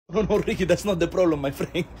No, no, Ricky, that's not the problem, my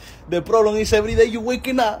friend. The problem is every day you're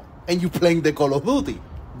waking up and you playing the Call of Duty.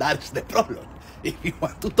 That's the problem. If you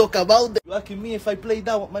want to talk about that, you asking me if I play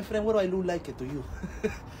that one, my friend, what do I look like it to you?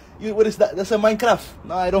 What is that? That's a Minecraft.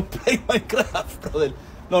 No, I don't play Minecraft, brother.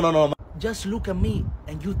 No, no, no. Just look at me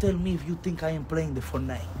and you tell me if you think I am playing the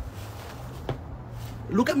Fortnite.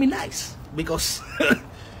 Look at me nice, because...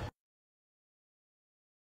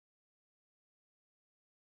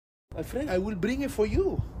 My friend, I will bring it for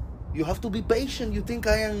you. You have to be patient. You think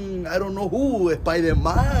I am, I don't know who,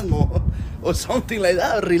 Spider-Man or something like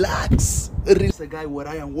that. Relax. It's the guy where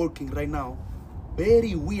I am working right now.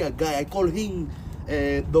 Very weird guy. I call him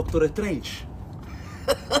Doctor Strange.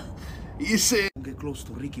 He's don't get close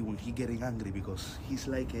to Ricky when he getting angry, because he's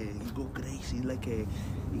like he go crazy, like a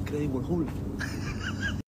Incredible Hulk.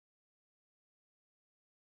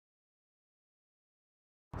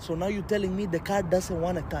 So now you're telling me the car doesn't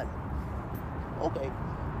want a car. Okay,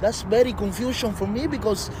 that's very confusion for me,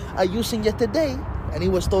 because I used it yesterday and it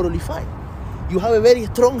was totally fine. You have a very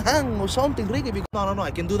strong hand or something, Ricky. Because no,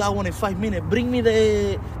 I can do that one in 5 minutes. Bring me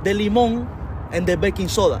the limon and the baking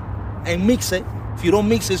soda and mix it. If you don't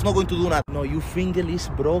mix it, it's not going to do nothing. No, your finger is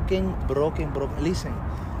broken. Listen,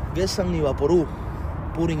 get some Vaporub,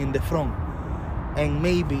 put it in the front, and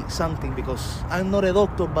maybe something, because I'm not a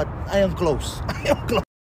doctor, but I am close. I am close.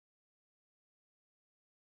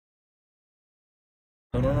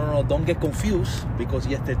 No, don't get confused, because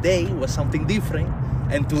yesterday was something different,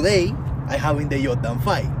 and today I having the Jordan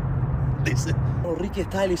 5. Listen. Oh, Ricky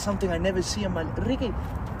style is something I never see in my... Ricky,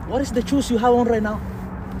 what is the shoes you have on right now?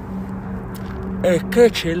 A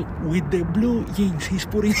Skechers with the blue jeans he's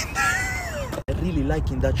putting in. I really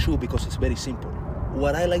liking that shoe because it's very simple.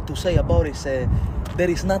 What I like to say about it is there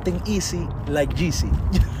is nothing easy like GC.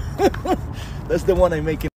 That's the one I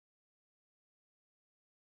make it.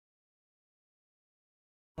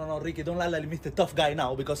 No, Ricky, don't lie like Mr. Tough Guy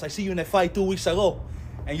now, because I see you in a fight 2 weeks ago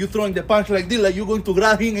and you throwing the punch like this, like you're going to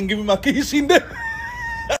grab him and give him a kiss in there.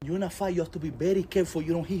 You're in a fight, you have to be very careful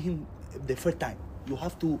you don't hit him the first time. You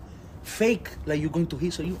have to fake like you're going to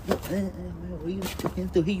hit, so you have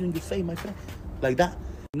to hit you in your face, my friend, like that.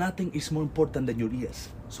 Nothing is more important than your ears.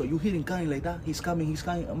 So you hear him coming like that, he's coming,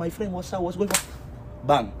 my friend, what's up, what's going on?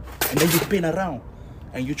 Bang, and then you spin around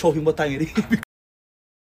and you show him what time it is.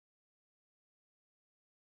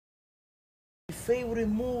 Favorite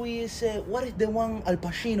movie is what is the one Al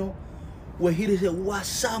Pacino where he says,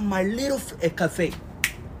 "What's up, my little Escalfe?"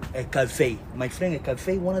 Escalfe, my friend,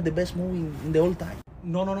 Escalfe, one of the best movies in the whole time.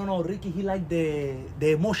 No, Ricky, he like the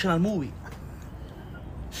emotional movie.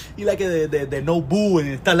 He like the Notebook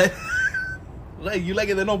and stuff like. Like you like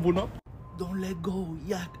the Notebook, no? Don't let go,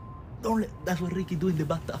 yeah. That's what Ricky do in the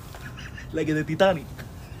bathtub, like in the Titanic.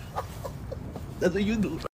 That's what you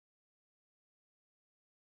do.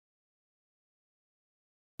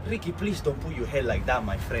 Ricky, please don't put your head like that,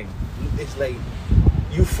 my friend. It's like,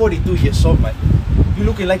 you're 42 years old, man. You're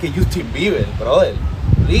looking like a Justin Bieber, brother.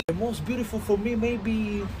 The most beautiful for me,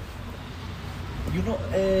 maybe, you know,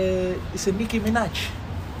 it's a Nicki Minaj,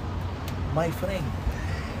 my friend.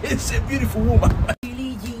 It's a beautiful woman.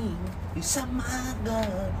 Billie Jean, it's a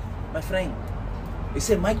mother, my friend. It's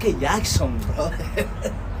a Michael Jackson, brother.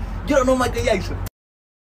 You don't know Michael Jackson?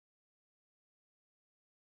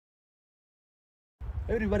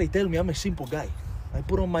 Everybody tell me I'm a simple guy. I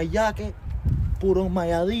put on my jacket, put on my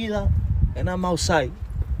Adidas, and I'm outside.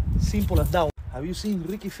 Simple as that. Have you seen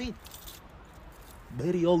Ricky feet?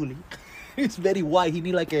 Very ugly. It's very white. He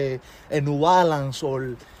need like a New Balance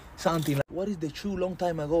or something. What is the shoe long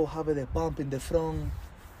time ago have the pump in the front?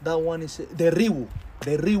 That one is the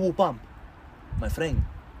Reebok pump. My friend.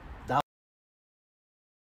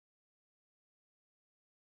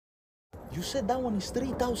 You said that one is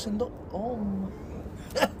 $3,000. Oh my.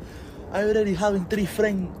 I already having 3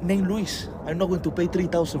 friends named Luis. I'm not going to pay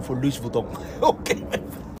 $3,000 for Louis Vuitton. Okay, my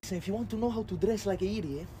friend. So if you want to know how to dress like an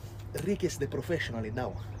idiot, Rick is the professional in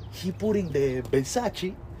that one. He put in the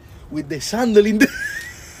Versace with the sandal in the...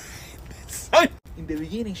 In the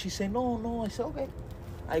beginning, she said, no. I said, okay.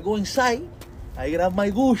 I go inside, I grab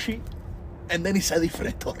my Gucci, and then it's a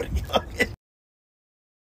different story.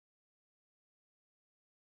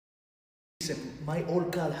 My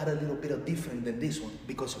old car had a little bit of different than this one,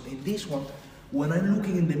 because in this one, when I'm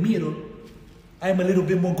looking in the mirror, I'm a little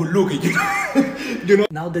bit more good looking, you know? You know?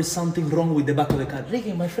 Now there's something wrong with the back of the car.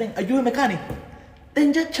 Ricky, my friend, are you a mechanic?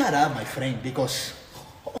 Then just shut up, my friend, because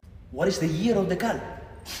what is the year of the car?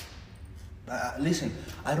 Listen,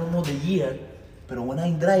 I don't know the year, but when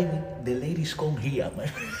I'm driving, the ladies come here, my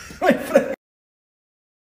friend.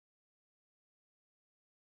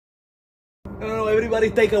 No, everybody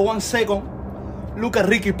take a 1 second. Look at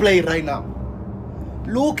Ricky play right now.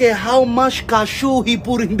 Look at how much cashew he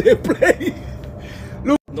put in the play.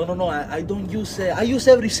 Look. No. I don't use. I use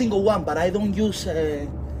every single one, but I don't use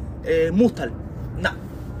mustard. Nah,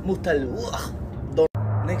 mustard. Ugh. Don't.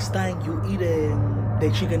 Next time you eat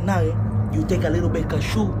the chicken nugget, you take a little bit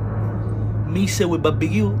cashew, mix it with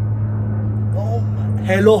barbecue. Oh my.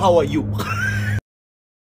 Hello, how are you?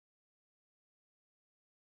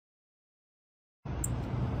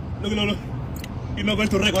 Look. You're not going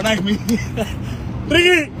to recognize me.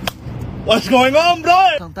 Ricky, what's going on,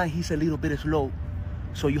 bro? Sometimes he's a little bit slow,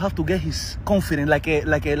 so you have to get his confidence like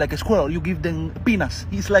a squirrel. You give them peanuts.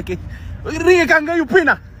 He's like a Ricky can get you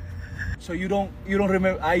peanuts. So you don't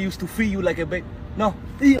remember? I used to feed you like a baby. No.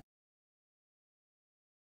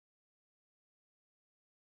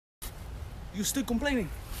 You still complaining?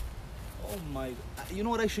 Oh my! You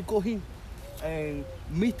know what I should call him?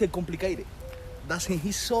 Mr. Complicated. That's him.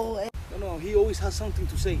 He's so. No. He always has something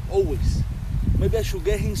to say. Always. Maybe I should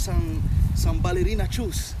get him some ballerina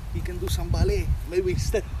shoes. He can do some ballet. Maybe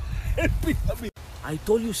instead. I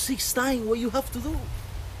told you 6 times what you have to do.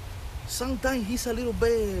 Sometimes he's a little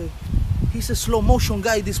bit. He's a slow motion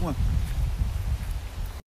guy. This one.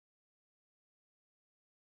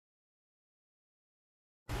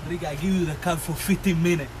 Rick, I give you the car for 15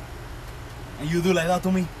 minutes, and you do like that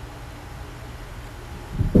to me.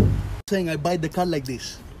 Saying I buy the car like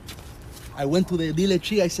this. I went to the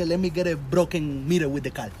dealership. I said, let me get a broken mirror with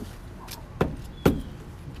the car.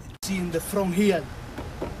 See in the front here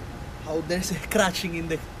how there's a scratching in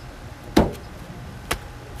the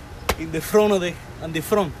front of the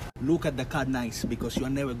front. Look at the car nice, because you are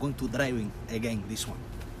never going to driving again this one.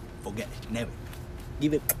 Forget it, never.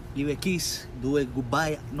 Give a kiss, do a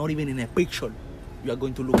goodbye. Not even in a picture you are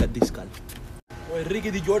going to look at this car. Well,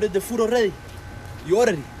 Ricky, did you order the food already? You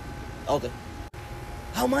ordered it? Okay.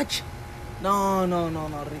 How much? No,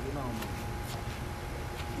 Ricky, no.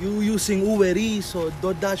 You using Uber Eats or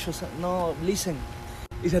DoorDash or something? No, listen.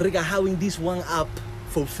 It's Ricky having this one app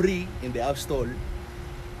for free in the App Store.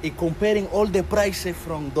 It comparing all the prices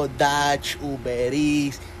from DoorDash, Uber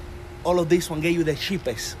Eats. All of this one gave you the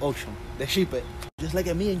cheapest option. The cheapest. Just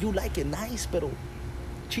like me and you like it nice, pero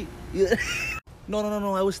cheap. Yeah.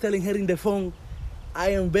 No. I was telling her in the phone,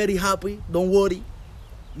 I am very happy. Don't worry.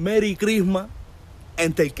 Merry Christmas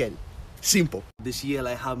and take care. Simple. This year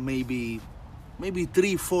I have maybe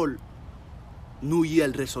 3-4 New Year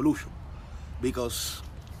resolution, because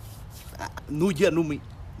New Year, new me.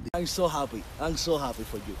 I'm so happy. I'm so happy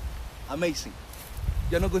for you. Amazing.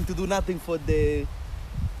 You're not going to do nothing for the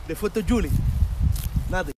 4th of July.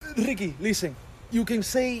 Nothing. Ricky, listen. You can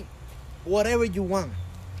say whatever you want,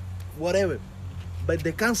 whatever, but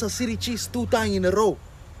the Kansas City Chiefs 2 times in a row,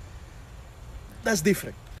 that's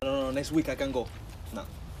different. No, next week I can go. No,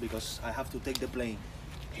 because I have to take the plane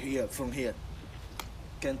from here.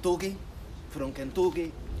 Kentucky, from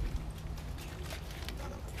Kentucky.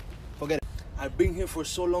 No. Forget it. I've been here for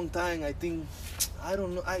so long time. I think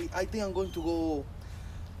I'm going to go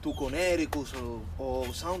to Connecticut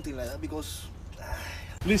or something like that, because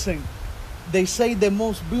listen, they say the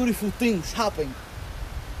most beautiful things happen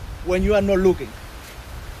when you are not looking.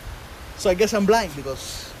 So I guess I'm blind,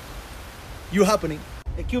 because you happening.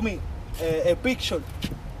 Excuse me, a picture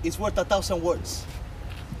is worth 1,000 words,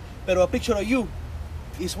 but a picture of you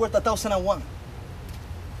is worth 1,001,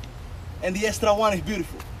 and the extra one is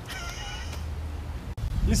beautiful.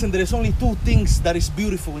 Listen, there is only 2 things that is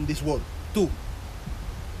beautiful in this world. 2.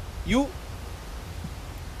 You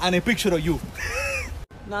and a picture of you.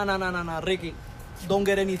 No, Ricky. Don't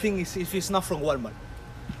get anything if it's not from Walmart.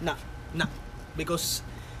 Nah. Because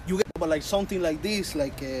you get like something like this,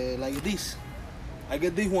 like this. I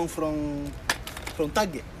get this one from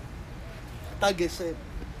Target. Target said,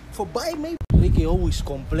 for buy maybe. Ricky always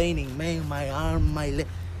complaining, man, my arm, my leg.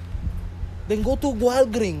 Then go to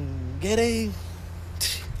Walgreens, get a.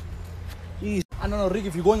 Jeez. I don't know, Ricky.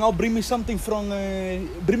 If you're going out, bring me something from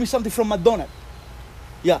McDonald's.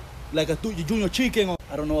 Yeah, like a junior chicken. Or,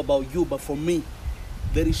 I don't know about you, but for me,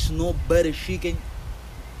 there is no better chicken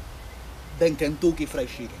than Kentucky Fried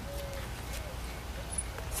Chicken.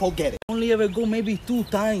 Forget it. Only ever go maybe 2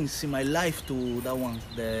 times in my life to that one,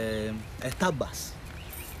 the Starbucks.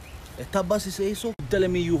 Starbucks is eso.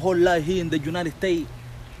 Telling me your whole life here in the United States,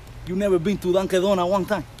 you never been to Dunkin' Donuts one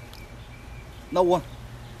time. Not one.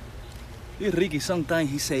 This Ricky, sometimes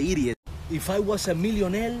he's an idiot. If I was a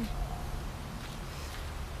millionaire,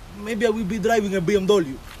 maybe I would be driving a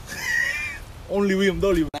BMW. Only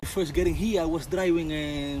BMW. When I first getting here, I was driving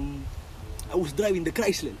the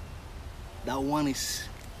Chrysler. That one is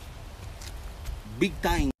big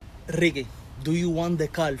time. Ricky, do you want the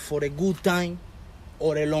car for a good time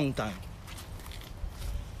or a long time.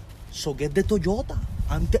 So get the Toyota.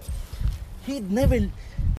 He'd never.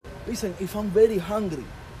 Listen, if I'm very hungry,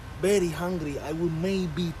 I will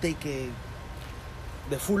maybe take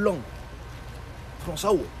the full long from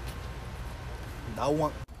Subway. That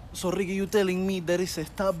one. So Ricky, you telling me there is a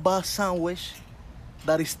Starbucks sandwich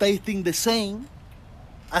that is tasting the same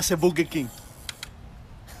as a Burger King?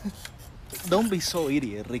 Don't be so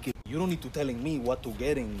idiot, Ricky. You don't need to telling me what to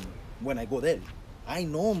get in when I go there. I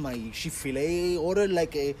know my Chick-fil-A order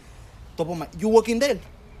like a top of my. You working there?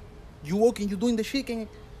 You working? You doing the chicken?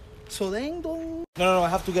 So then don't. No. I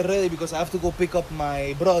have to get ready because I have to go pick up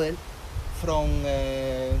my brother from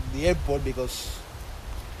the airport because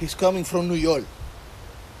he's coming from New York.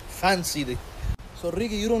 Fancy it. So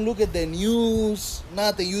Ricky, you don't look at the news,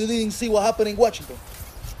 nothing. You didn't see what happened in Washington.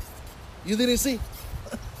 You didn't see.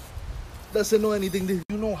 Doesn't know anything.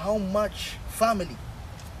 You know how much family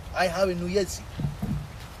I have in New Jersey?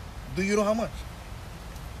 Do you know how much?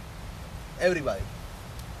 Everybody.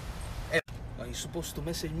 He's supposed to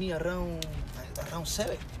message me around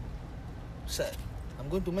 7. So I'm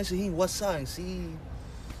going to message him WhatsApp and see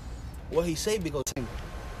what he say because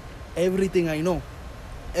everything I know,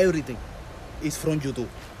 everything is from YouTube.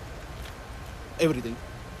 Everything.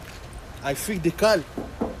 I fix the car.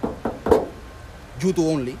 YouTube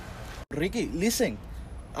only. Ricky, listen.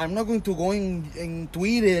 I'm not going to go in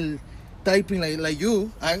Twitter typing like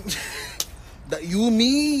you. That you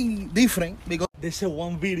me different because there's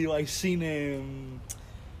one video I seen.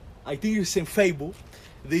 I think it's in Facebook.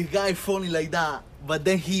 This guy funny like that, but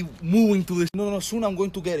then he moving to this. No. Soon I'm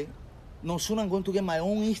going to get it. No, soon I'm going to get my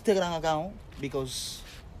own Instagram account because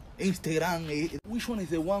Instagram. Which one is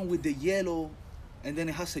the one with the yellow, and then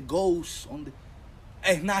it has a ghost on the?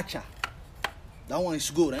 Snapchat. That one is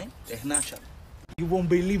good, eh? Snapchat. You won't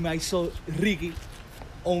believe me. I saw Ricky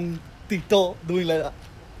on TikTok doing like that.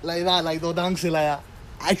 Like the dancing like that.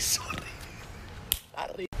 I saw it.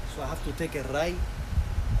 So I have to take a right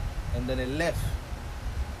and then a left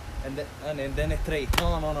and then a straight.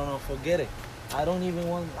 No, forget it. I don't even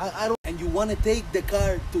want. I don't. And you want to take the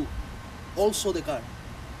car too. Also the car.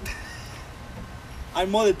 I'm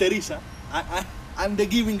Mother Teresa. I'm the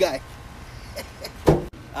giving guy.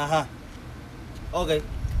 Okay.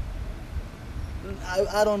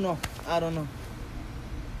 I don't know.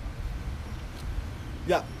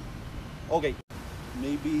 Yeah. Okay.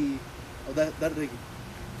 Maybe. Oh, that Ricky.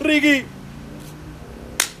 Ricky!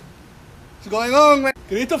 What's going on, man?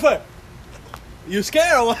 Christopher? You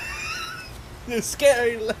scared or what? You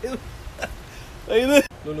scared? Like this?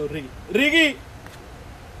 No, Ricky. Ricky!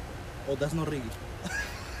 Oh, that's not Ricky.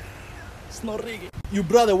 It's not Ricky. Your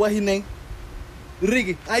brother, what his name?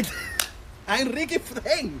 Ricky. I'm Ricky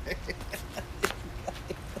friend.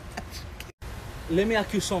 Let me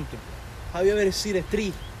ask you something. Have you ever seen a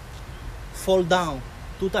tree fall down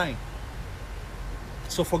 2 times?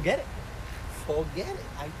 So forget it. Forget it.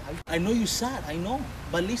 I know you're sad, I know.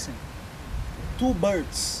 But listen, 2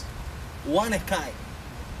 birds, 1 sky,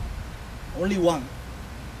 only one.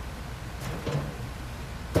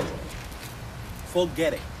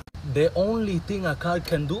 Forget it. The only thing a car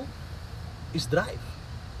can do is drive.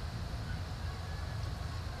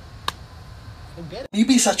 Forget it. You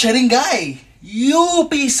piece of sharing guy. You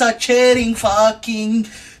piece of sharing fucking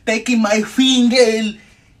taking my finger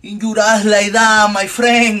in your ass like that, my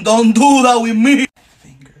friend. Don't do that with me.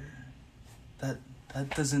 Finger.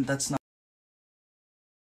 That's not.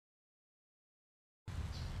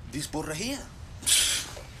 This boat right here.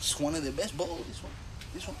 It's one of the best boats.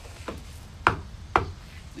 This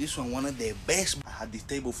one, one of the best. I had this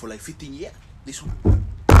table for like 15 years. This one.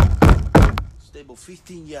 This table,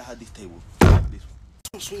 15 years I had this table. This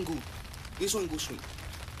one swing good. This one good swing.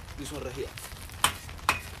 This one right here.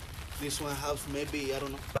 This one has maybe, I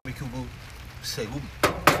don't know, barbecue good. Según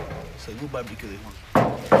barbecue this one.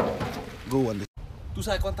 Good one. ¿Tú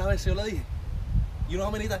sabes cuántas veces yo le dije? You know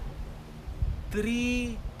how many times?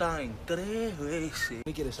 3 times. 3 veces.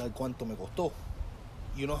 ¿Me quieres saber cuánto me costó?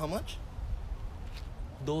 You know how much?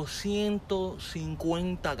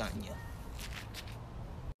 250 cañas.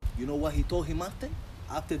 You know what he told him after?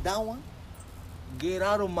 After that one? Get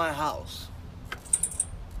out of my house.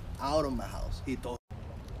 Out of my house. He told.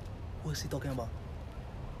 Who is he talking about?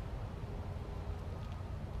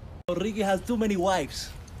 Ricky has too many wives.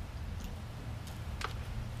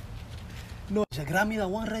 No, just grab me the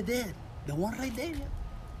one right there. The one right there, yeah.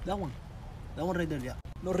 That one. That one right there, yeah.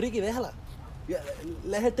 No, Ricky, déjala. Yeah,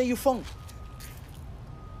 let her take your phone.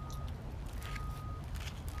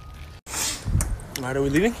 Are we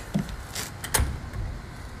leaving?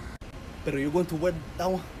 Pero you're going to wear that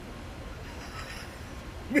one?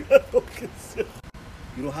 Mira lo que sea.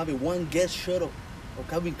 You don't have a one guest shirt of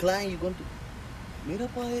Calvin Klein. You're going to. Mira,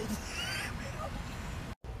 pa.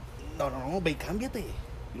 No, babe, cámbiate.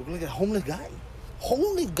 You look like a homeless guy.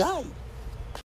 Homeless guy.